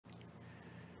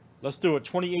Let's do it.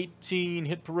 2018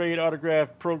 Hit Parade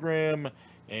autograph program.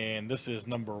 And this is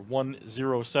number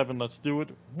 107. Let's do it.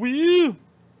 Woo!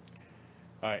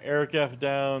 All right, Eric F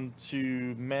down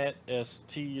to Matt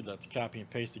ST. Let's copy and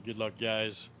paste it. Good luck,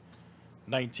 guys.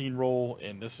 19 roll,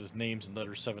 and this is names and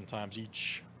letters 7 times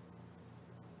each.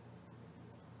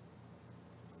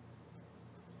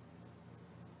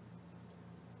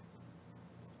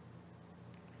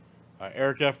 All right,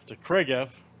 Eric F to Craig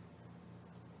F.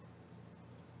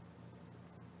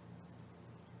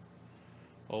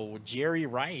 Oh, Jerry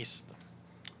Rice.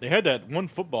 They had that one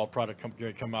football product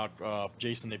come out,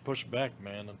 Jason. They pushed back,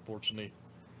 man, unfortunately.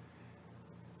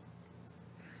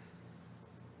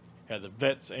 Had the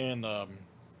vets and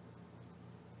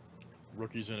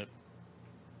rookies in it.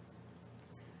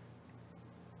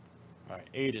 All right,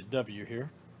 A to W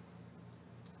here.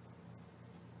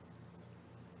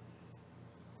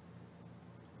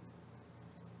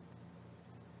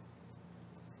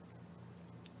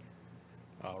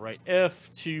 All right,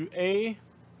 F to A.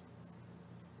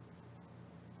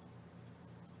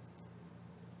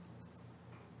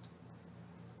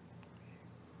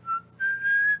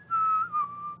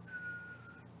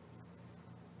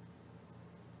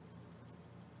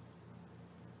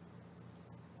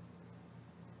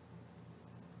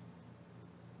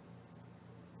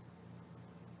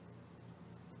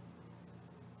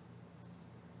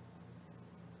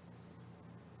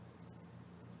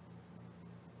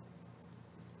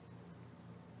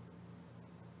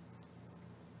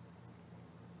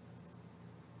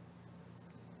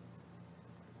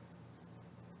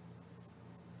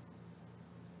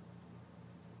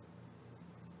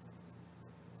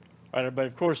 All right, everybody.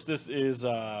 Of course, this is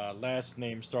last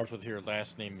name starts with here,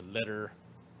 last name letter.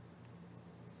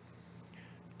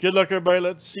 Good luck, everybody.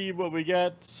 Let's see what we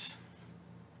got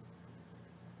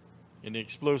in the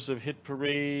explosive Hit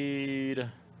Parade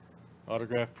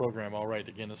autograph program. All right,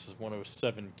 again, this is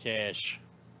 107 cash.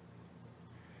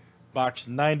 Box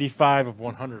 95 of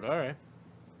 100. All right.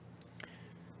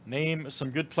 Name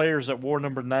some good players that wore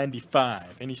number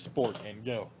 95. Any sport, and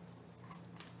go.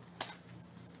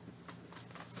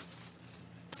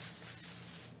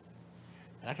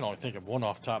 I can only think of one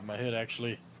off the top of my head,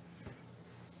 actually.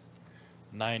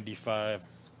 95.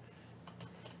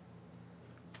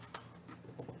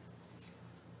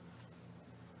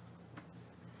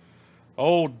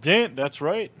 Oh, Dent. That's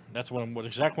right. That's what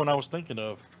exact one I was thinking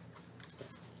of.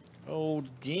 Oh,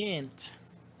 Dent.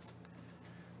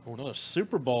 Oh, another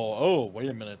Super Bowl. Oh, wait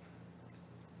a minute.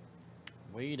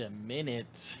 Wait a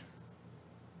minute.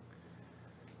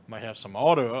 Might have some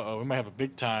auto. Uh-oh, we might have a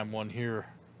big-time one here.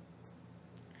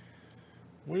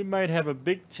 We might have a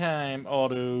big-time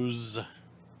autos.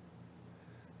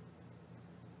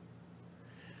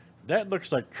 That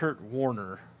looks like Kurt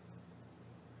Warner.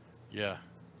 Yeah.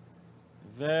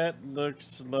 That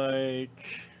looks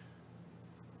like...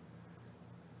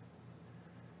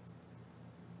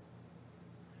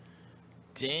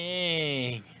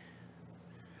 Dang.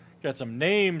 Got some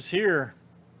names here.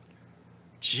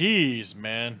 Jeez,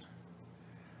 man.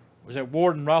 Was that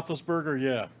Ward and Roethlisberger?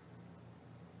 Yeah.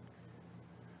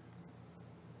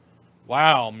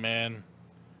 Wow, man.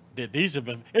 These have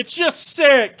been... It's just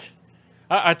sick!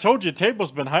 I told you, the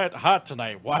table's been hot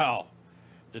tonight. Wow.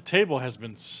 The table has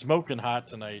been smoking hot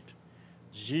tonight.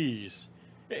 Jeez.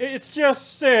 It's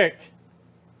just sick.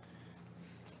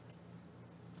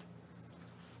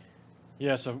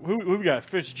 Yeah, so who we got?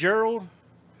 Fitzgerald?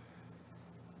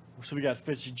 So we got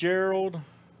Fitzgerald.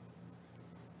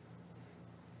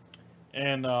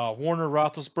 And Warner,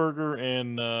 Roethlisberger,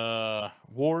 and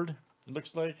Ward, it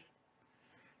looks like.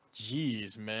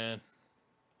 Jeez, man.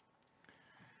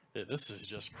 This is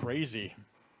just crazy.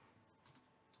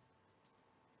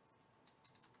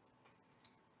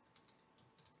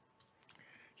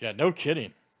 Yeah, no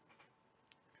kidding.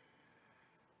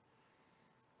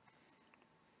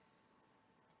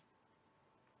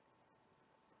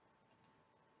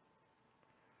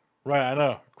 Right, I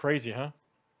know. Crazy, huh?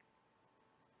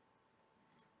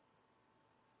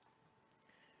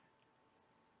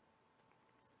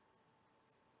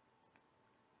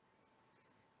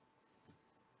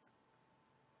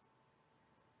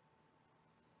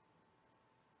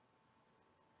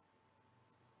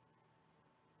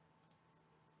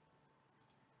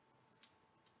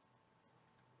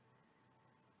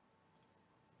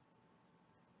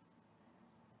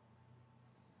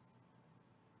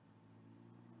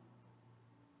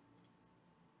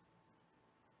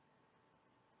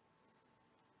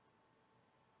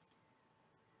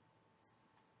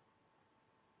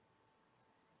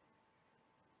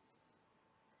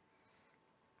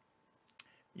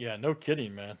 Yeah, no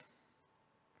kidding, man.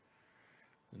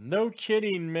 No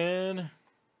kidding, man.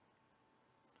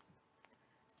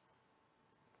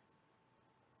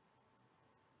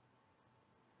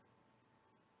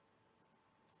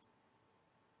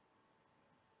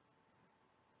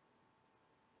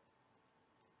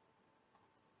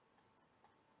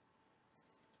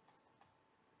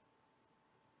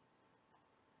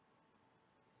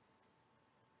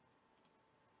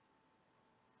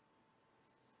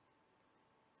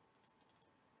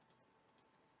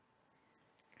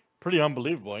 Pretty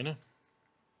unbelievable, ain't it?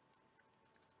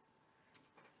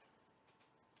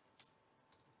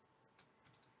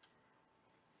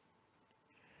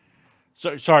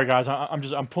 So sorry, guys.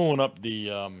 I'm pulling up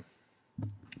the. I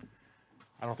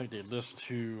don't think they list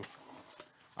who.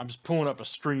 I'm just pulling up a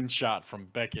screenshot from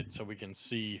Beckett so we can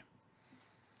see,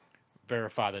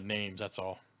 verify the names. That's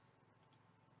all.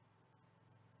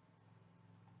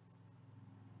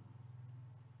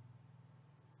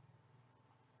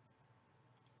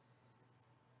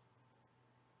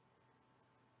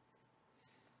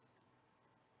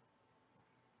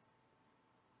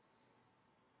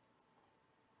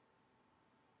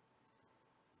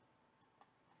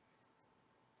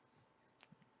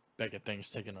 Beckett thing's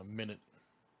taking a minute.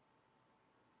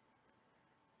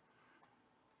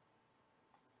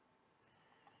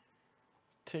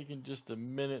 Taking just a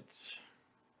minute.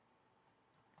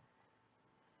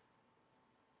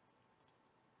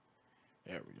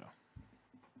 There we go.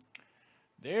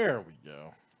 There we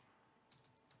go.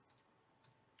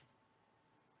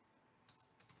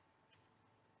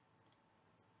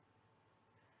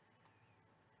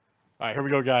 All right, here we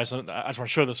go, guys. I just want to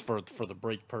show this for the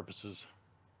break purposes.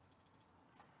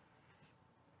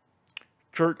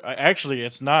 Kurt, actually,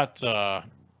 it's not.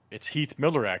 It's Heath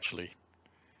Miller, actually.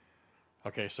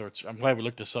 Okay, so I'm glad we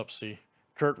looked this up. See,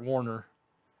 Kurt Warner,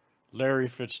 Larry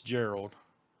Fitzgerald,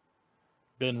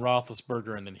 Ben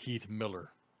Roethlisberger, and then Heath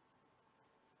Miller.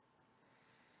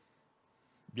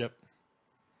 Yep.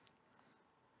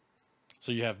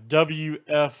 So you have W,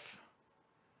 F,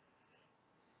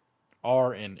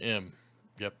 R, and M.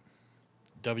 Yep.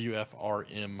 W, F, R,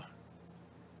 M.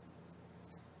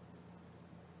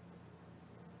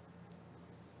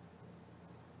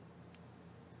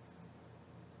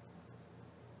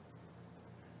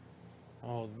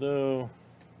 Although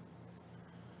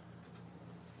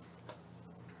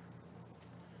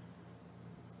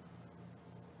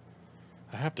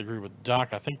I have to agree with Doc.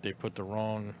 I think they put the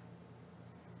wrong,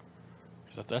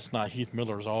 because that's not Heath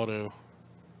Miller's auto.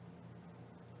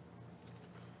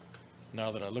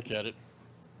 Now that I look at it.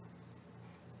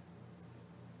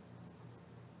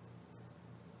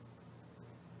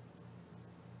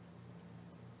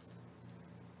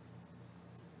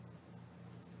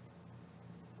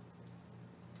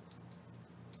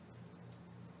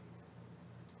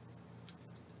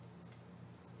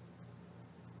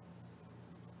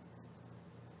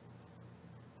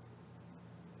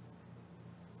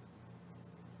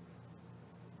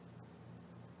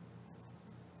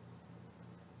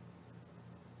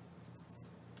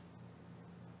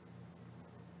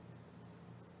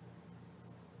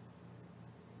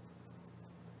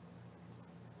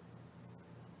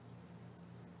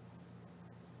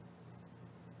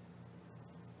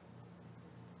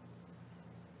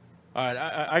 All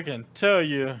right, I can tell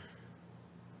you.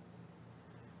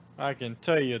 I can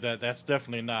tell you that that's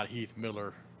definitely not Heath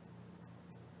Miller.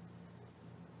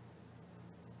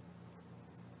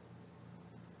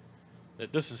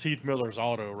 That this is Heath Miller's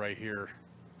auto right here.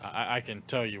 I can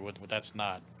tell you what that's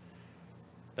not.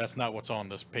 That's not what's on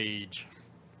this page.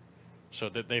 So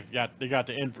that they got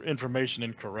the information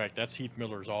incorrect. That's Heath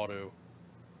Miller's auto.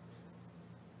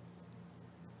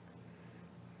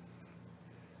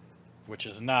 Which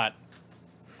is not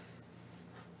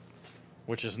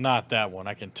that one,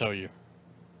 I can tell you.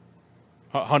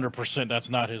 100% that's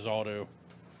not his auto.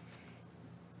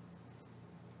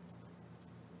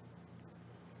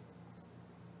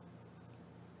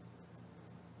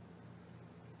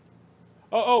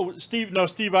 Oh, Steve, no,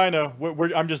 Steve, I know.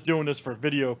 I'm just doing this for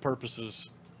video purposes.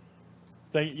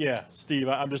 Yeah, Steve,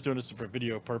 I'm just doing this for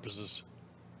video purposes.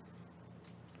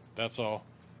 That's all.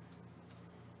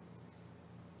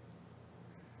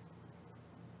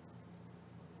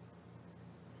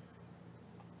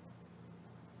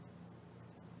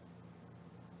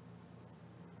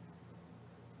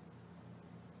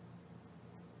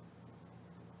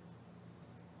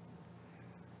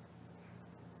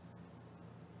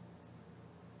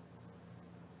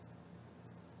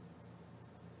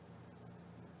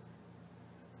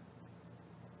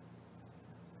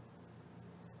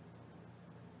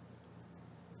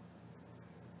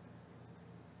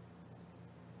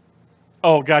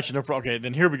 Oh, gotcha. No problem. Okay,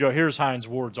 then here we go. Here's Heinz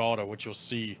Ward's auto, which you'll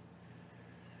see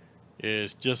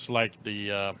is just like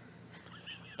the.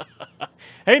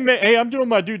 Hey man, hey, I'm doing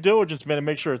my due diligence, man, to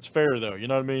make sure it's fair, though. You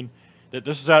know what I mean? That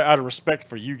this is out of respect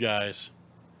for you guys.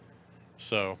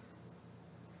 So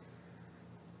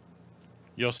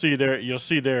you'll see there. You'll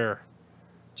see there,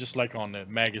 just like on the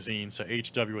magazine. So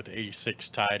HW with the 86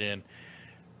 tied in.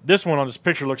 This one on this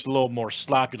picture looks a little more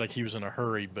sloppy, like he was in a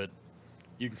hurry, but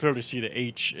you can clearly see the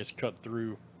H is cut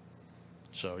through.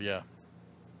 So yeah.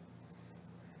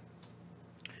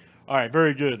 All right,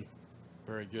 very good,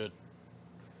 very good.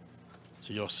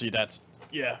 So you'll see that's,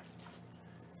 yeah,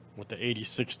 with the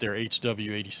 86 there,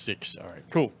 HW 86. All right,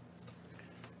 cool.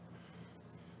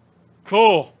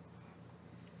 Cool.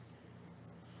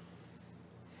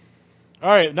 All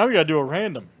right, now we gotta do a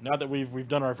random. Now that we've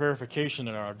done our verification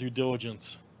and our due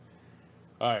diligence.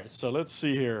 All right, so let's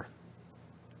see here.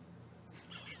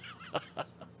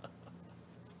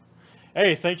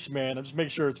 Hey, thanks, man. I'm just making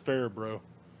sure it's fair, bro.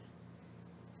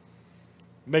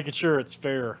 Making sure it's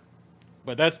fair.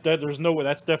 But that's that. There's no way.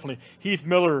 That's definitely Heath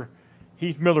Miller.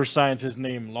 Heath Miller signs his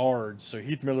name large, so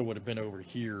Heath Miller would have been over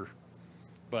here.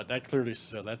 But that clearly,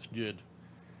 so that's good.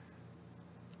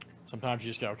 Sometimes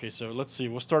you just got, okay, so let's see.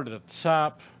 We'll start at the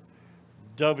top.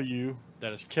 W,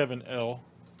 that is Kevin L.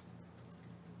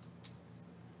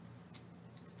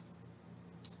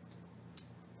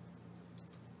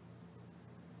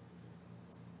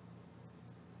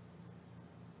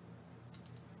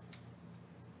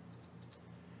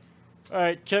 All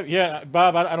right, Kev. Yeah,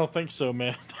 Bob. I don't think so,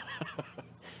 man.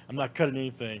 I'm not cutting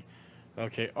anything.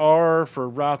 Okay, R for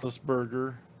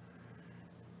Roethlisberger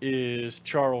is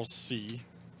Charles C.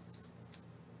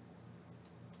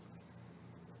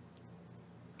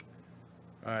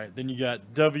 All right, then you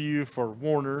got W for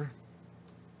Warner,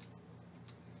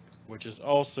 which is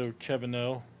also Kevin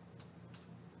L.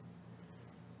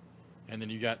 And then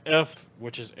you got F,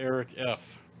 which is Eric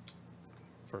F.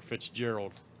 for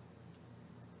Fitzgerald.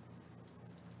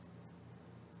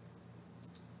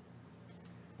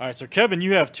 All right, so Kevin,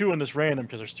 you have 2 in this random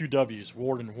because there's 2 W's,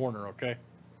 Ward and Warner, okay?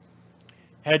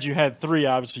 Had you had 3,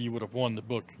 obviously you would have won the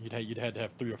book. You'd had to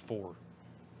have 3 or 4. All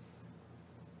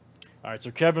right,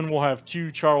 so Kevin will have 2,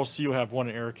 Charles C will have 1,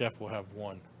 and Eric F will have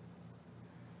 1.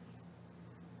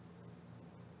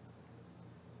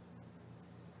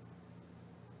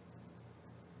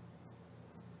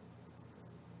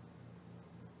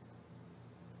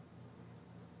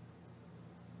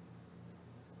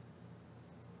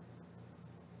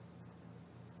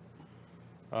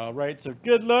 All right, so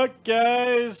good luck,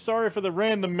 guys. Sorry for the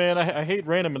random, man. I hate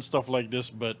random and stuff like this,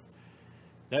 but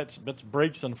that's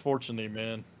breaks, unfortunately,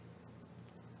 man.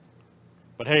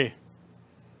 But hey,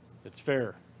 it's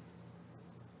fair.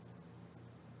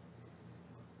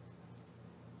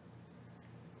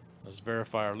 Let's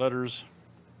verify our letters.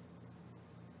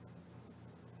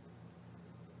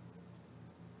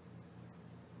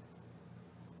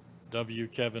 W,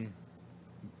 Kevin,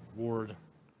 Ward,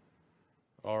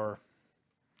 R,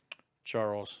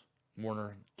 Charles,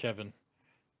 Warner, Kevin,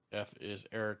 F is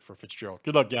Eric for Fitzgerald.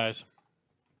 Good luck, guys.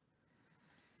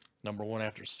 Number 1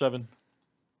 after 7.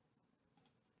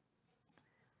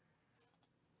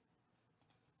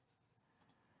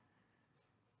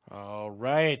 All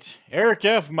right. Eric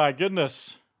F., my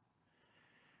goodness.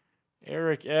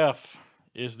 Eric F.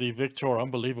 is the victor.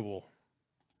 Unbelievable.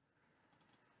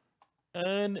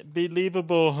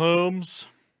 Unbelievable, Holmes.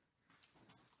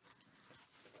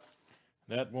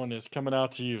 That one is coming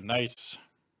out to you. Nice.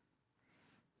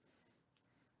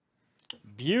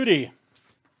 Beauty.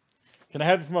 Can I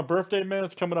have it for my birthday, man?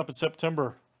 It's coming up in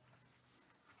September.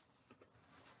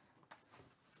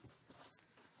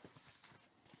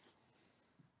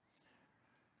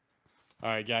 All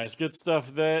right, guys. Good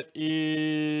stuff. That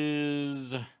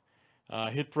is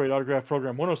Hit Parade Autograph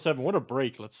Program 107. What a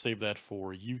break. Let's save that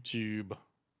for YouTube.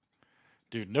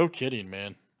 Dude, no kidding,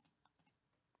 man.